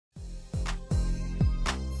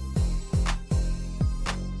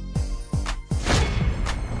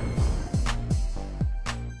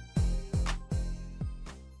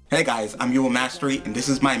Hey guys, I'm Yubel Mastery, and this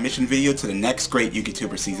is my admission video to the next great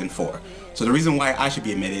Yugituber Season 4. So the reason why I should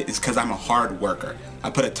be admitted is because I'm a hard worker. I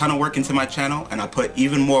put a ton of work into my channel, and I put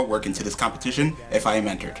even more work into this competition if I am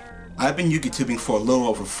entered. I've been Yugitubing for a little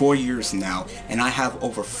over 4 years now, and I have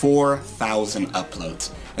over 4,000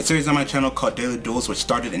 uploads. A series on my channel called Daily Duels, which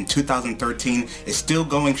started in 2013, is still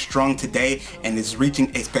going strong today and is reaching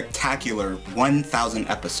a spectacular 1,000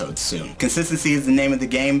 episodes soon. Consistency is the name of the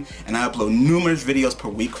game, and I upload numerous videos per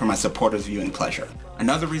week for my supporters' viewing pleasure.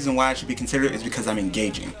 Another reason why I should be considered is because I'm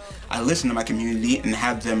engaging. I listen to my community and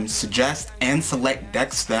have them suggest and select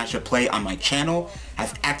decks that I should play on my channel,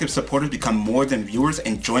 have active supporters become more than viewers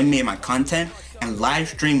and join me in my content, and live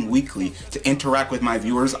stream weekly to interact with my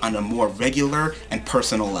viewers on a more regular and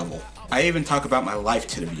personal level. I even talk about my life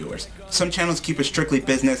to the viewers. Some channels keep it strictly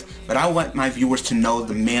business, but I want my viewers to know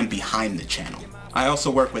the man behind the channel. I also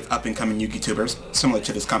work with up-and-coming Yugitubers, similar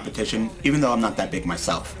to this competition, even though I'm not that big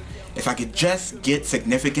myself. If I could just get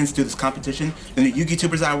significance through this competition, then the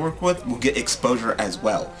Yugitubers I work with will get exposure as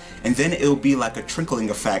well. And then it will be like a trickling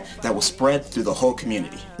effect that will spread through the whole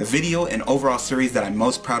community. The video and overall series that I'm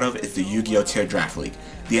most proud of is the Yu-Gi-Oh! Tier Draft League.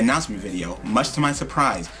 The announcement video, much to my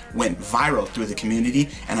surprise, went viral through the community,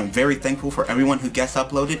 and I'm very thankful for everyone who guest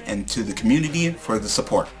uploaded and to the community for the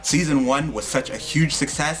support. Season 1 was such a huge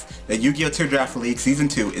success that Yu-Gi-Oh! Tier Draft League Season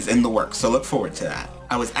 2 is in the works, so look forward to that.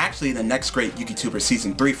 I was actually in the next great Yugituber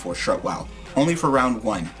Season 3 for a short while, only for round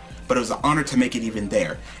 1, but it was an honor to make it even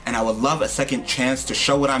there, and I would love a second chance to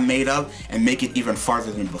show what I'm made of and make it even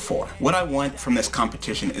farther than before. What I want from this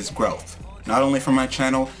competition is growth. Not only for my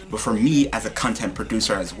channel, but for me as a content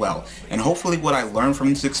producer as well. And hopefully what I learned from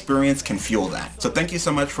this experience can fuel that. So thank you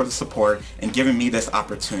so much for the support and giving me this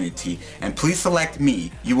opportunity. And please select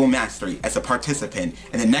me, Yubel Mastery, as a participant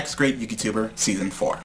in the next great Yugituber Season 4.